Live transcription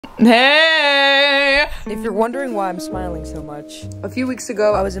Hey! If you're wondering why I'm smiling so much, a few weeks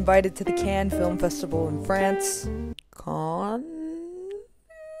ago I was invited to the Cannes Film Festival in France. Cannes?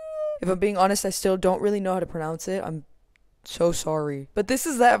 If I'm being honest, I still don't really know how to pronounce it. I'm so sorry. But this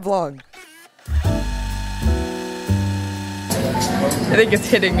is that vlog. I think it's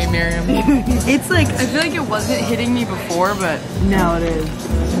hitting me, Miriam. It's like, I feel like it wasn't hitting me before, but now it is.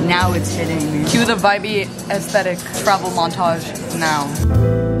 Now it's hitting me. Cue the vibey aesthetic travel montage now.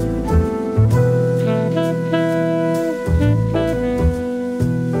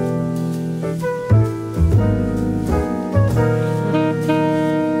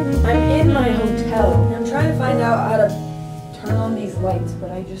 I'm trying to find out how to turn on these lights,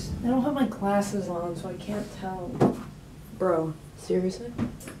 but I don't have my glasses on, so I can't tell. Bro, seriously?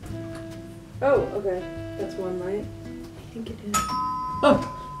 Oh, okay. That's one light. I think it is. Oh!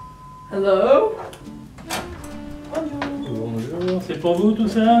 Hello? Bonjour, c'est pour vous tout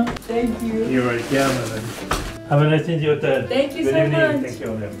ça? Thank you. You're welcome, madame. Have a nice day in the hotel. Thank you Good so evening. much. Thank you,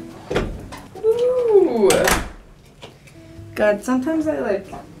 madam. Ooh. God, sometimes I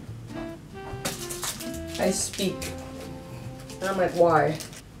speak. And I'm like, why?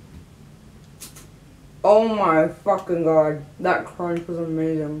 Oh my fucking god. That crunch was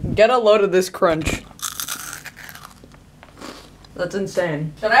amazing. Get a load of this crunch. That's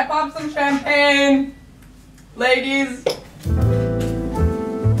insane. Should I pop some champagne? Ladies?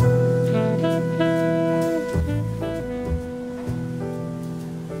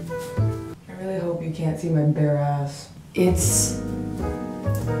 I really hope you can't see my bare ass. It's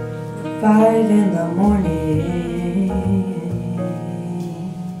 5 in the morning.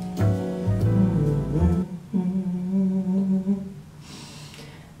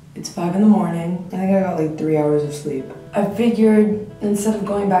 It's 5 in the morning. I think I got like 3 hours of sleep. I figured instead of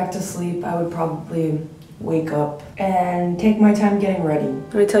going back to sleep, I would probably wake up and take my time getting ready.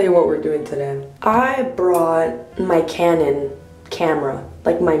 Let me tell you what we're doing today. I brought my Canon camera,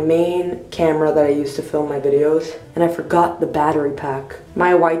 like my main camera that I used to film my videos, and I forgot the battery pack.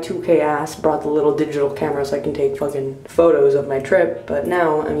 My Y2K ass brought the little digital camera so I can take fucking photos of my trip, but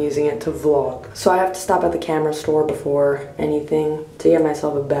now I'm using it to vlog. So I have to stop at the camera store before anything to get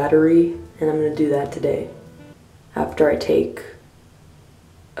myself a battery, and I'm gonna do that today after I take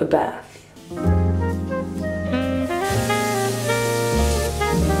a bath.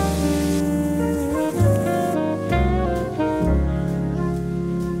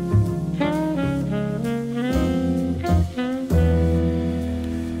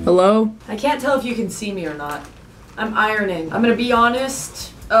 Hello? I can't tell if you can see me or not. I'm ironing. I'm gonna be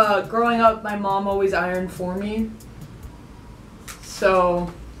honest, growing up, my mom always ironed for me.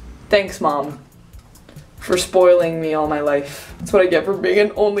 So, Thanks, Mom, for spoiling me all my life. That's what I get for being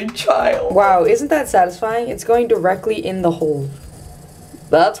an only child. Wow, isn't that satisfying? It's going directly in the hole.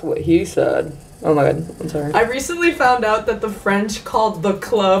 That's what he said. Oh my god, I'm sorry. I recently found out that the French called the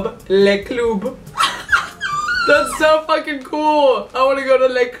club Le Club. That's so fucking cool. I want to go to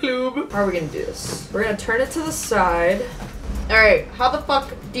Le Club. How are we gonna do this? We're gonna turn it to the side. Alright, how the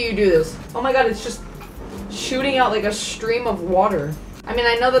fuck do you do this? Oh my god, it's just shooting out like a stream of water. I mean,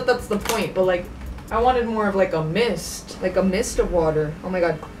 I know that that's the point, but like, I wanted more of like a mist. Like a mist of water. Oh my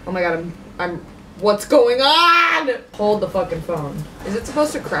god, I'm what's going on? Hold the fucking phone. Is it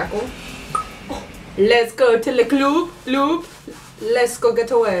supposed to crackle? Let's go to Le Club, Loop. Let's go get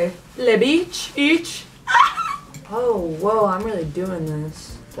away. Le beach, beach. Oh, whoa, I'm really doing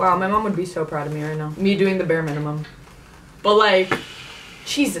this. Wow, my mom would be so proud of me right now. Me doing the bare minimum. But like,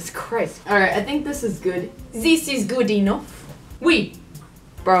 Jesus Christ. Alright, I think this is good. This is good enough. Oui.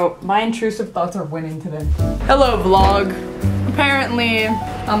 Bro, my intrusive thoughts are winning today. Hello, vlog. Apparently,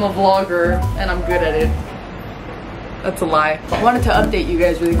 I'm a vlogger and I'm good at it. That's a lie. I wanted to update you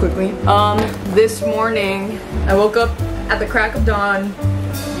guys really quickly. This morning, I woke up at the crack of dawn.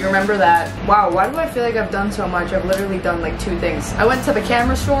 You remember that? Wow, why do I feel like I've done so much? I've literally done like 2 things. I went to the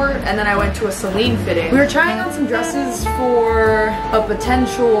camera store and then I went to a Celine fitting. We were trying on some dresses for a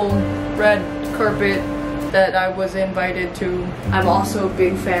potential red carpet that I was invited to. I'm also a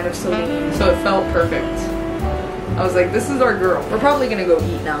big fan of Celine, so it felt perfect. I was like, this is our girl. We're probably gonna go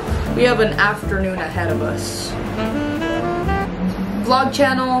eat now. We have an afternoon ahead of us. Vlog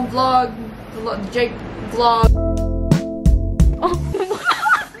channel, vlog, Jake, vlog. Oh.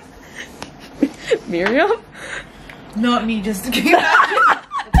 Miriam? Not me, just to get back.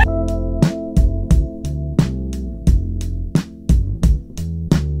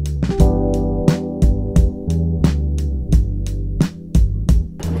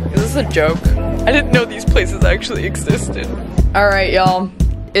 Is this a joke? I didn't know these places actually existed. Alright, y'all.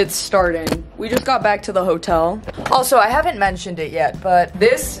 It's starting. We just got back to the hotel. Also, I haven't mentioned it yet, but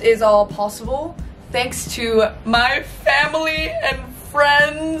this is all possible thanks to my family and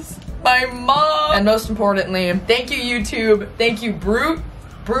friends, my mom, and most importantly, thank you YouTube, thank you Brut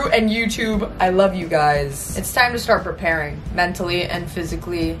and YouTube. I love you guys. It's time to start preparing mentally and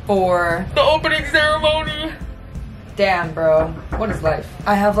physically for the opening ceremony. Damn, bro, what is life?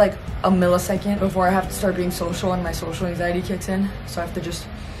 I have like a millisecond before I have to start being social and my social anxiety kicks in, so I have to just...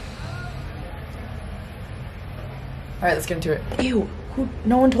 All right, let's get into it. Ew,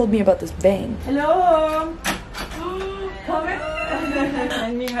 no one told me about this bang. Hello. Come in.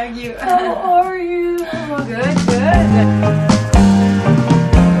 Let me hug you. How are you? Oh, good.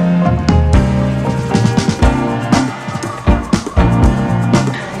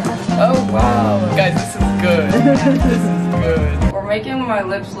 Oh wow, guys, this is good. This is good. We're making my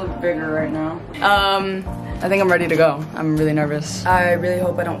lips look bigger right now. I think I'm ready to go. I'm really nervous. I really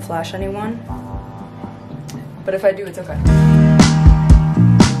hope I don't flash anyone. But if I do, it's okay.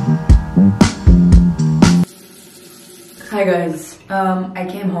 Hi guys, I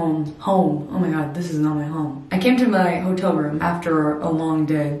came home. Oh my god, this is not my home. I came to my hotel room after a long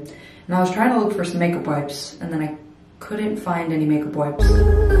day, and I was trying to look for some makeup wipes, and then I couldn't find any makeup wipes.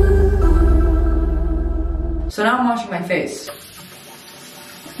 So now I'm washing my face.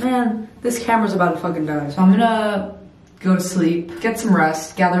 Man, this camera's about to fucking die. So I'm gonna go to sleep, get some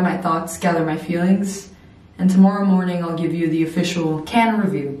rest, gather my thoughts, gather my feelings, and tomorrow morning I'll give you the official can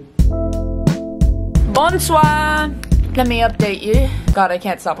review. Bonsoir! Let me update you. God, I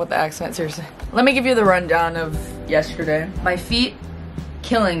can't stop with the accent, seriously. Let me give you the rundown of yesterday. My feet,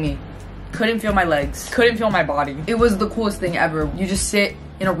 killing me. Couldn't feel my legs, couldn't feel my body. It was the coolest thing ever. You just sit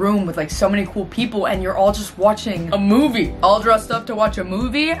in a room with like so many cool people and you're all just watching a movie. All dressed up to watch a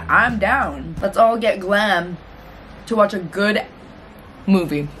movie, I'm down. Let's all get glam to watch a good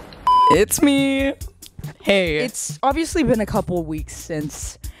movie. It's me. Hey. It's obviously been a couple weeks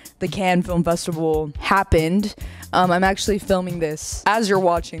since the Cannes Film Festival happened. I'm actually filming this as you're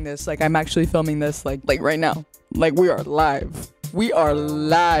watching this. Like I'm actually filming this like right now. Like we are live. We are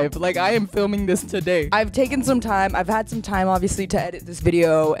live. Like I am filming this today. I've taken some time. I've had some time obviously to edit this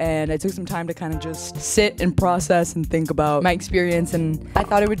video, and I took some time to kind of just sit and process and think about my experience, and I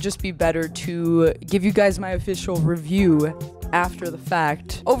thought it would just be better to give you guys my official review after the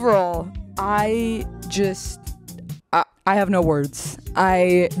fact. Overall, I have no words.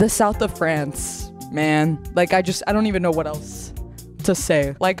 The south of France, man. Like I don't even know what else to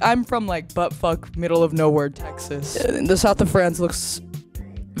say. Like I'm from like buttfuck middle of nowhere Texas. The south of France looks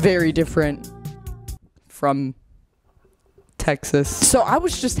very different from Texas. So I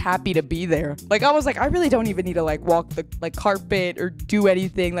was just happy to be there. Like I was like, I really don't even need to like walk the like carpet or do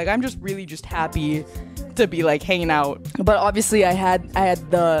anything. Like I'm just really just happy to be like hanging out. But obviously I had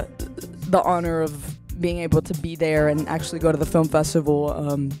the honor of being able to be there and actually go to the film festival,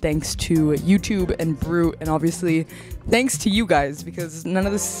 thanks to YouTube and Brut, and obviously thanks to you guys, because none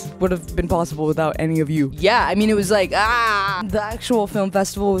of this would have been possible without any of you. Yeah, I mean, it was like, the actual film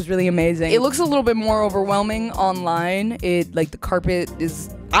festival was really amazing. It looks a little bit more overwhelming online. The carpet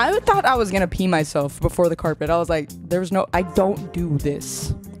is, I thought I was gonna pee myself before the carpet. I was like, I don't do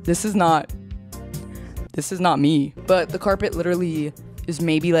this. This is not me. But the carpet literally is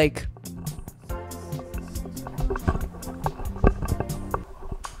maybe like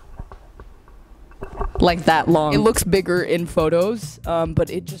that long. It looks bigger in photos, but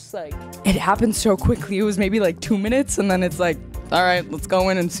it just like, it happened so quickly. It was maybe like 2 minutes, and then it's like, all right, let's go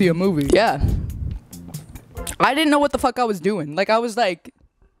in and see a movie. Yeah. I didn't know what the fuck I was doing. Like I was like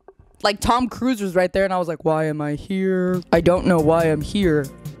Tom Cruise was right there, and I was like, why am I here? I don't know why I'm here,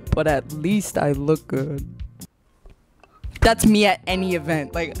 but at least I look good. That's me at any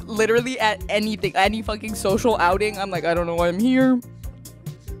event. Like literally at anything, any fucking social outing, I'm like, I don't know why I'm here,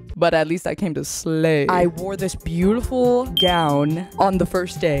 but at least I came to slay. I wore this beautiful gown on the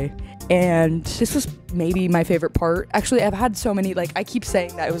first day, and this was maybe my favorite part. Actually, I've had so many, like I keep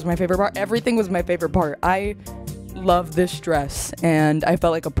saying that it was my favorite part. Everything was my favorite part. I love this dress, and I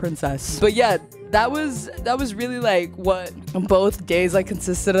felt like a princess. But yeah, that was really like what both days like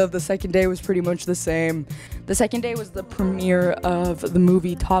consisted of. The second day was pretty much the same. The second day was the premiere of the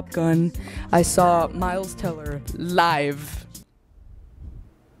movie Top Gun. I saw Miles Teller live.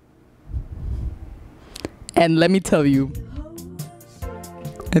 And let me tell you,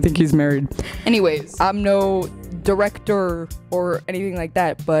 I think he's married. Anyways, I'm no director or anything like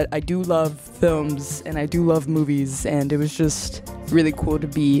that, but I do love films and I do love movies, and it was just really cool to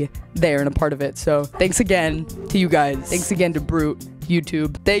be there and a part of it. So thanks again to you guys. Thanks again to Brut.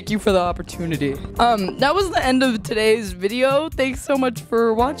 YouTube. Thank you for the opportunity. That was the end of today's video. Thanks so much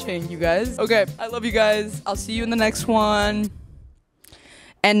for watching, you guys. Okay, I love you guys. I'll see you in the next one.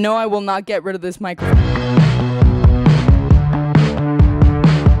 And no, I will not get rid of this microphone.